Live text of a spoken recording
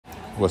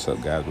What's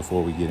up, guys?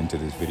 Before we get into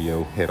this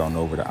video, head on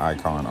over to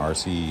Icon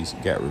RC's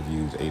Gat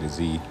Reviews A to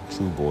Z,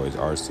 True Boys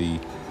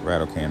RC,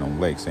 Rattle Can on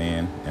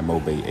Lexan, and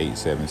Mobay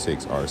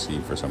 876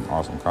 RC for some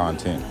awesome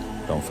content.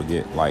 Don't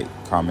forget, like,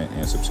 comment,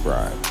 and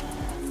subscribe.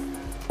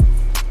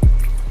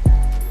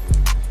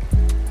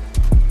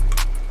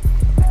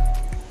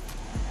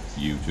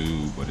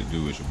 YouTube, what it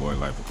do? It's your boy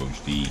Life of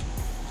Coach D.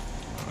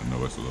 I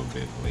know it's a little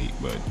bit late,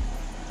 but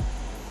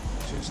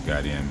just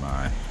got in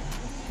my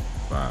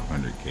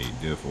 500K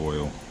Diff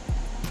oil,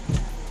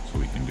 so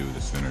we can do the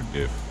center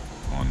diff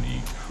on the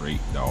Kraton.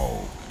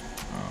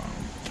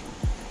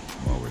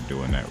 While we're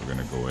doing that, we're going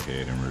to go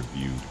ahead and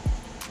review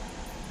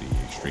the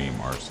Extreme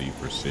RC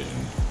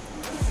Precision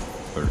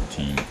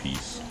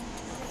 13-piece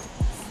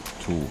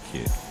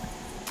toolkit.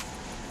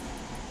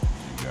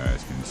 You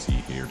guys can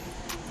see here.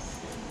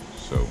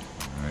 So,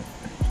 alright,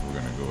 so we're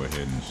going to go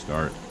ahead and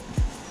start.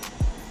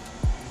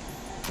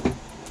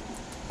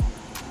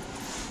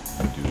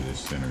 Do this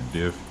center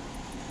diff.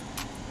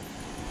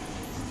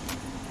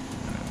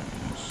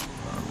 It's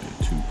probably a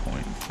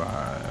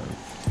 2.5,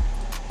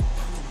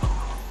 if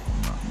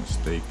I'm not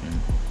mistaken.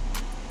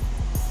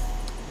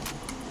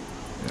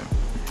 Yeah.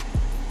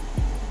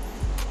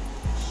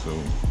 So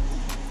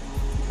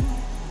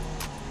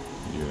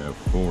you have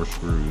 4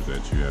 screws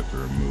that you have to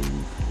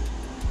remove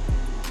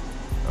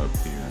up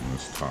here in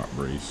this top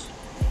brace.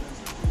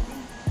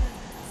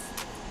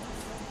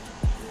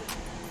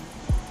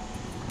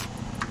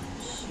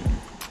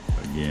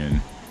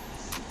 Again,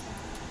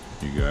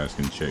 you guys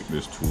can check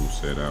this tool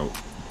set out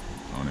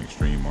on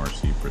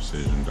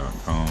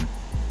extremrcprecision.com.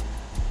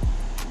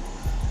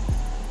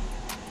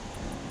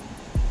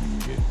 You can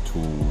get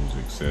tools,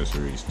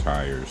 accessories,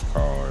 tires,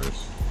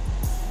 cars,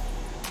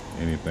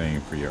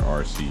 anything for your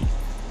RC.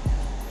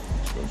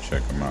 Let's go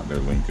check them out. Their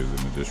link is in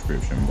the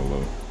description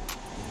below.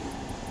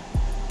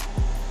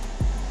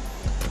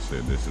 Like I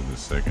said, this is the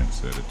second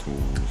set of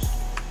tools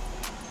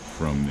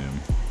from them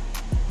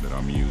that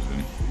I'm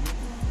using.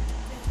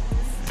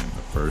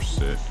 First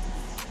set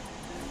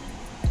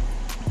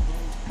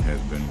has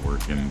been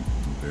working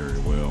very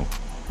well,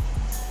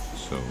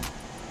 so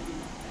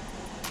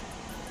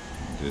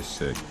this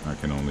set I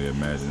can only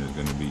imagine is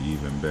going to be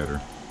even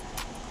better.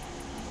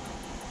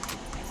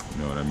 You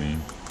know what I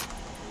mean?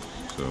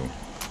 So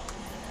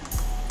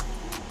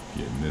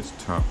getting this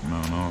top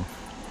mount off,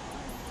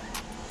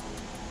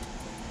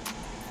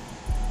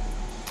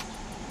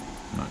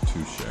 not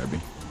too shabby.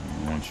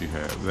 And once you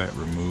have that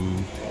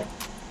removed,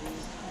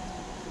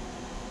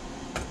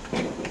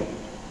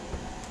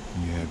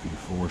 you have your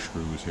 4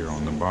 screws here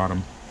on the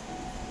bottom.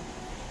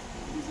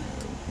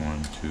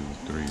 1, 2,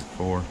 3,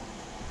 4,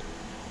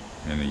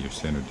 and then your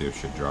center diff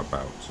should drop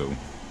out. So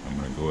I'm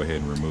going to go ahead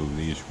and remove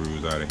these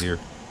screws out of here,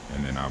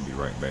 and then I'll be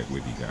right back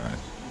with you guys.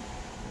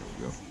 There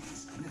we go.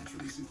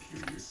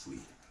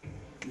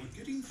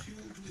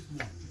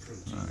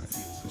 Alright,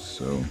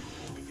 so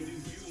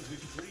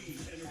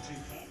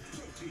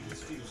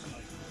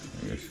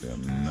I guess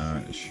I'm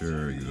not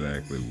sure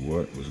exactly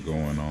what was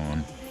going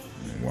on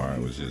and why it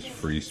was just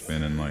free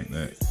spinning like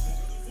that,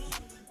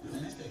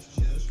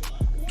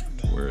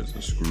 whereas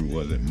the screw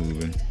wasn't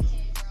moving.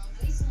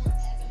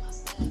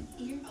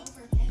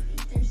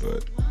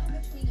 But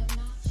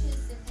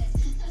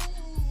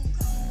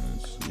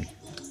let's see.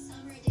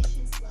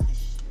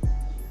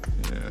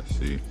 Yeah,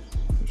 see,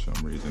 for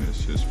some reason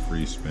it's just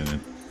free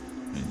spinning,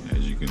 and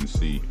as you can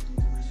see,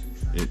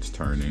 it's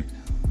turning,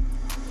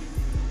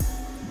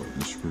 but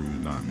the screw's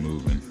not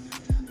moving.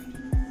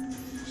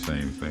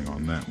 Same thing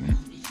on that one.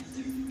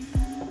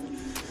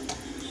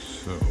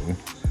 So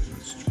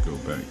let's go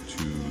back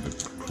to the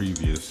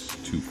previous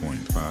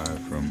 2.5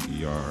 from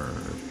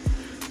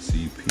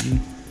ARRMA,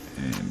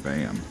 and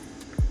bam.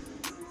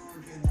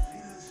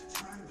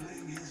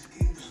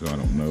 So I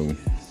don't know.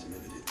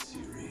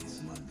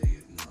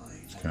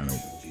 It's kind of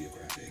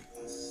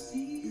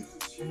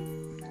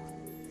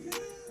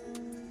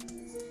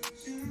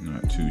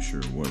not too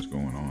sure what's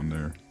going on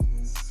there.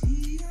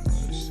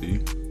 Let's see.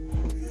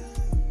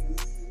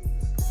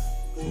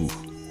 Oof.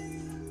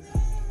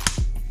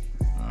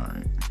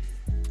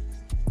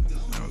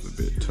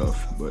 Tough,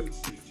 but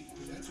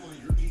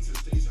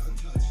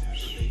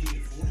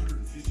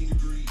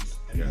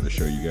gotta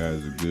show you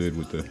guys the good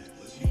with the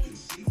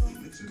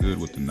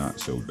not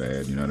so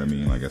bad. You know what I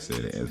mean? Like I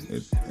said,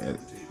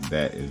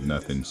 that is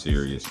nothing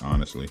serious,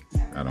 honestly.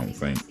 I don't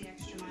think.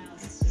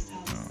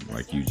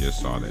 Like you just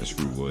saw, that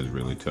screw was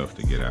really tough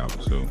to get out,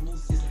 so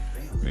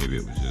maybe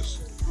it was just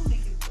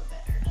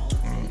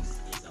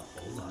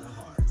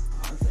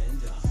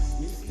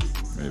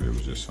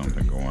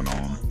something going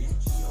on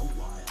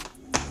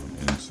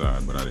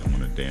inside, but I didn't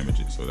want to damage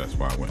it, so that's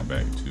why I went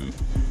back to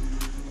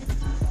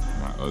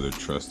my other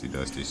trusty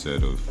dusty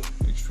set of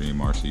Extreme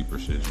RC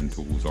Precision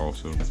tools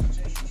also.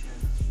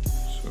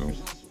 So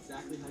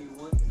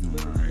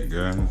alright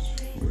guys,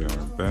 we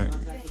are back.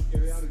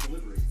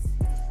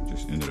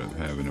 Just ended up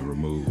having to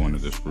remove one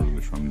of the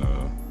screws from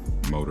the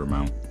motor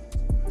mount,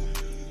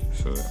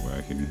 so that way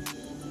I can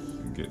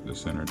get the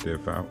center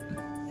diff out.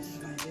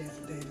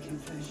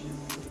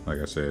 Like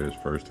I said, it's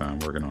first time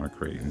working on a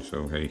Kraton,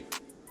 so hey,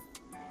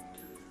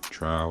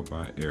 trial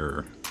by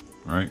error.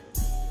 All right,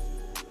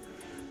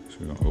 so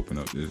we're gonna open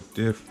up this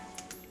diff,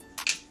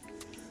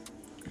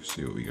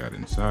 see what we got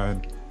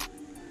inside.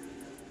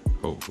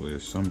 Hopefully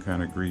it's some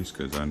kind of grease,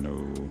 because I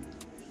know.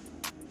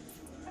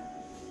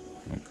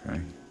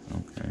 Okay.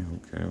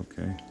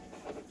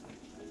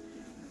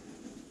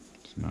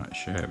 It's not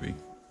shabby.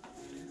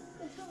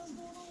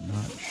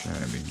 Not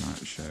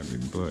shabby,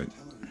 but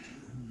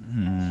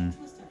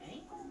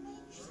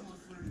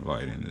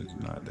lighting is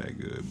not that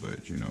good,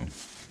 but you know,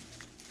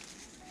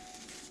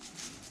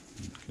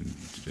 it can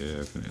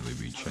definitely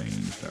be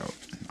changed out.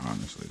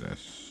 Honestly,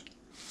 that's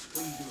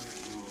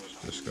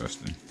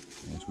disgusting.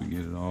 Once we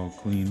get it all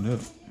cleaned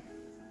up,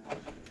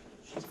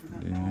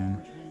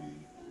 then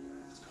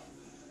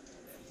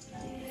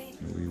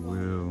we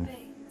will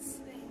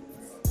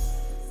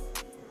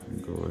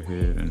go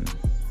ahead and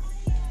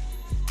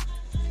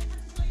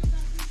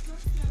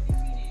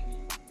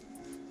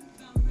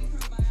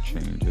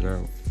change it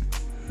out.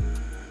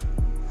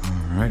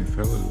 Alright,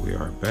 fellas, we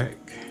are back.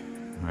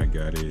 I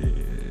got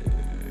it.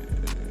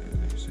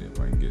 Let's see if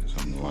I can get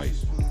some light.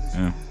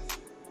 Yeah,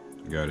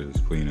 got it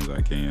as clean as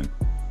I can.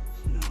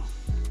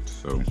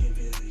 So,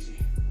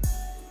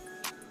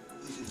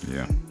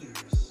 yeah.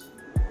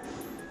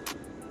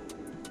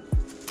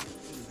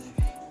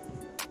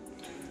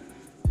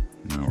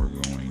 Now we're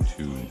going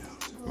to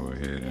go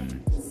ahead and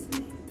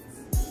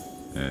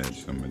add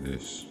some of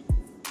this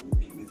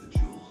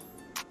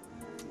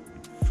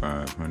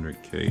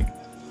 500K.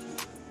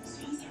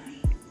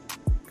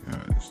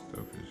 God, this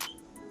stuff is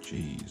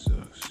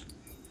Jesus.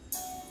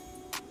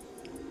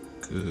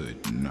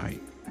 Good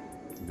night.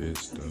 This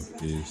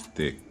stuff is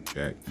thick,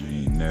 Jack. I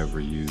ain't never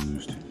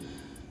used.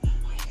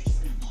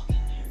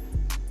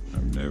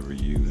 I've never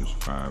used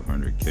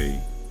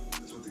 500K.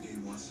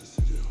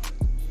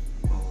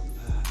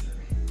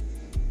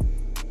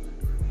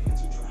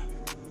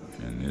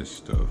 And this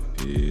stuff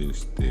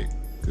is thick.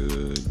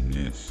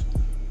 Goodness.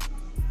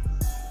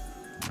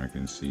 I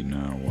can see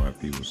now why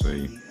people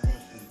say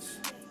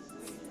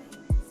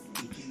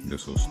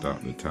this will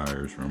stop the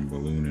tires from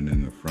ballooning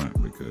in the front,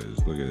 because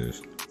look at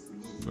this.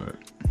 But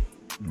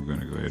we're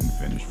gonna go ahead and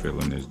finish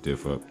filling this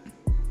diff up.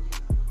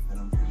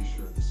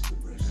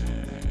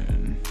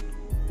 And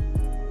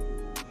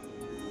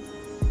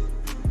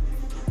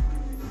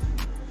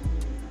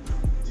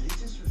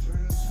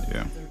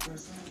yeah,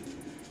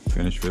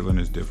 finish filling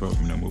this diff up,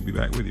 and then we'll be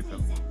back with you,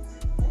 fellas.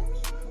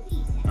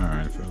 All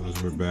right,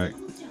 fellas, we're back.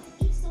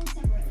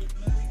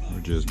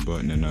 We're just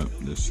buttoning up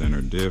the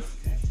center diff.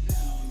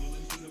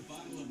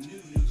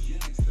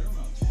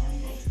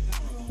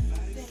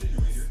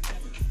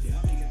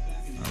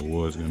 I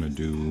was gonna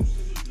do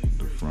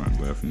the front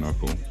left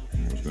knuckle.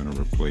 I was gonna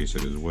replace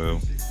it as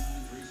well,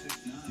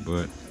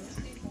 but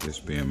this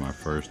being my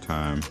first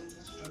time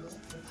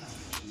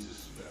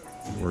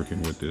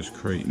working with this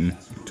Kraton,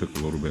 it took a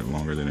little bit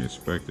longer than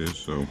expected,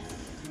 so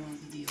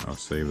I'll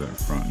save that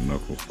front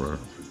knuckle for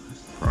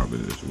probably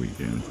this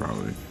weekend,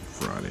 probably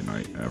Friday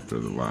night after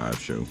the live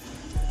show.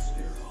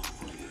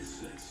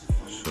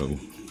 So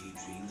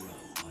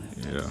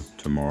yeah,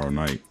 tomorrow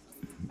night,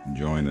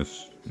 join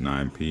us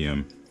 9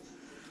 p.m.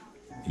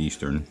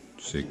 Eastern,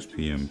 6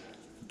 p.m.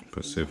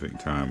 Pacific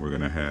time. We're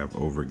gonna have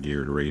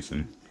Overgeared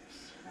Racing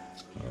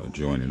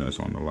joining us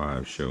on the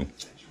live show.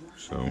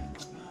 So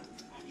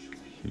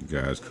you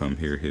guys come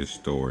hear his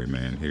story,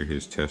 man. Hear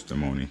his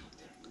testimony.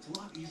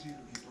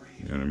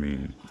 You know what I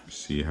mean?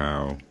 See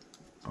how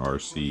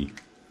RC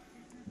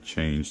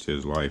changed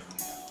his life.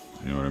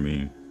 You know what I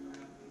mean?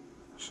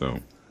 So,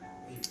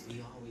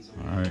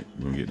 all right,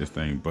 we're gonna get this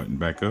thing buttoned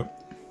back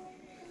up.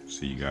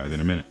 See you guys in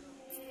a minute.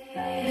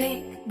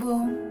 Big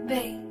boom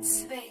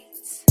baits.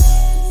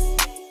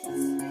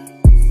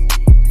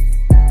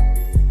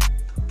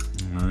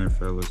 All right,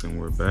 fellas, and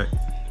we're back.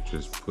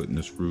 Just putting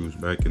the screws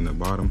back in the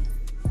bottom.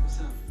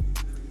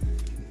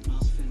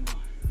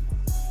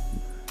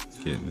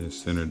 Getting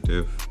this center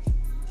diff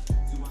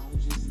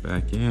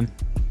back in.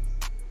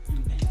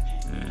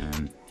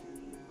 And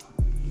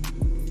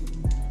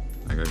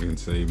like I can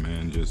say,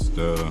 man, just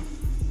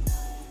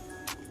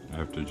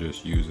after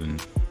just using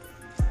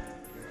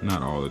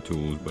not all the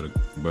tools,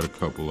 but a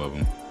couple of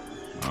them,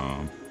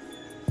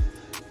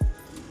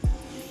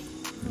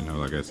 you know,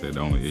 like I said, the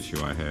only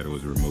issue I had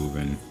was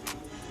removing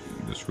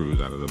the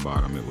screws out of the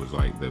bottom. It was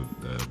like the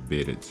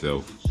bit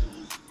itself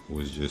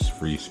was just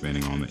free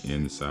spinning on the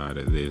inside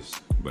of this,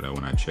 but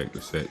when I checked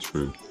the set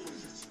screw,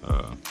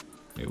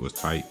 it was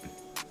tight.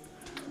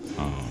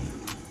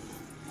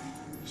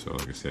 So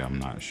like I said, I'm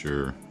not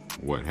sure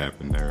what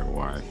happened there,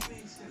 why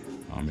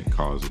it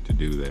caused it to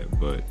do that,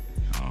 but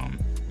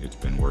it's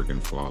been working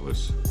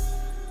flawless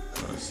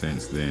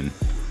since then.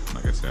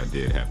 Like I said, I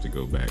did have to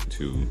go back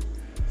to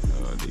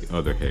the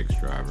other hex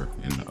driver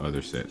in the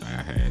other set I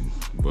had,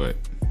 but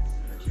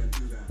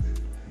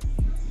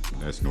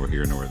that's nor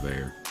here nor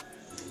there.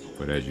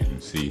 But as you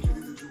can see,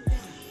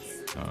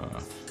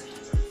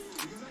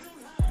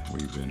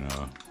 we've been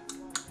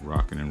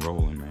rocking and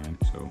rolling, man.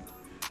 So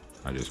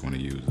I just want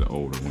to use the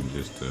older one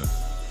just to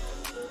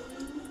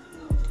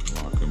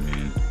lock them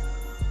in.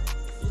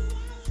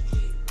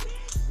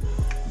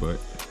 But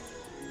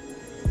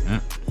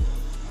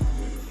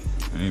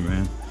hey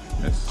man,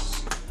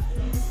 that's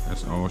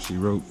all she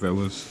wrote,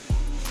 fellas.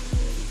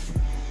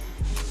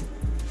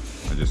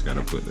 I just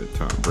gotta put the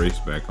top brace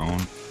back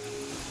on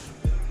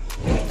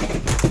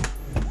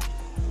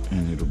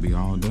and it'll be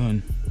all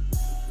done.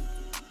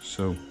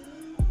 So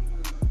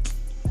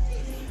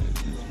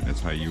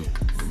that's how you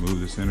remove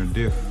the center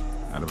diff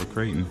out of a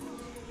Kraton.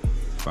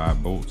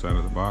 5 bolts out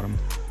of the bottom,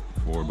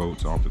 4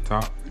 bolts off the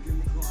top,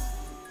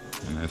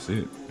 and that's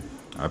it.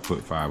 I put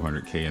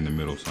 500K in the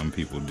middle. Some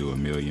people do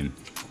 1 million.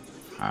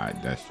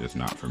 That's just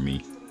not for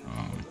me.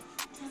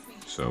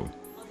 So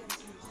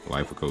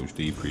Life of Coach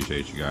D,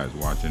 appreciate you guys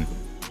watching.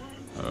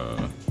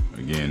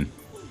 Again,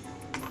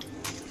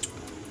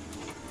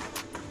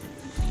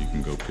 you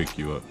can go pick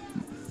you up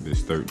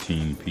this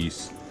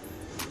 13-piece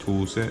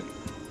tool set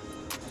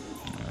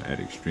at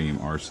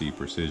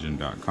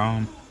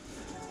extremrcprecision.com.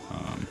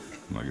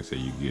 Like I said,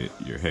 you get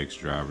your hex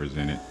drivers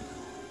in it,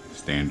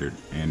 standard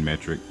and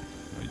metric.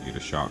 You get a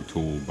shock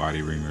tool,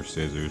 body ringer,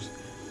 scissors,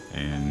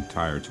 and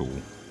tire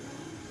tool.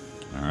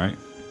 Alright,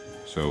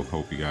 so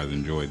hope you guys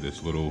enjoyed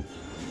this little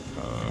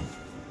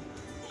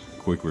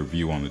quick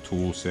review on the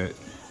tool set.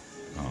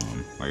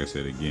 Like I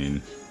said,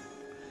 again,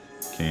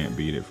 can't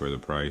beat it for the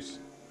price.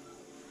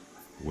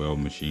 Weld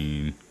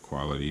machine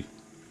quality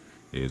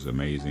is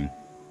amazing.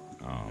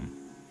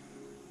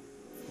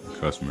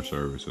 Customer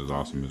service is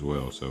awesome as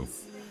well. So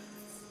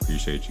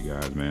appreciate you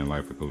guys, man.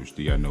 Life of Coach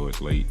D. I know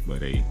it's late,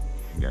 but hey,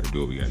 we gotta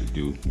do what we gotta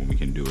do when we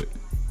can do it.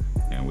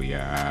 And we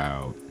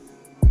out.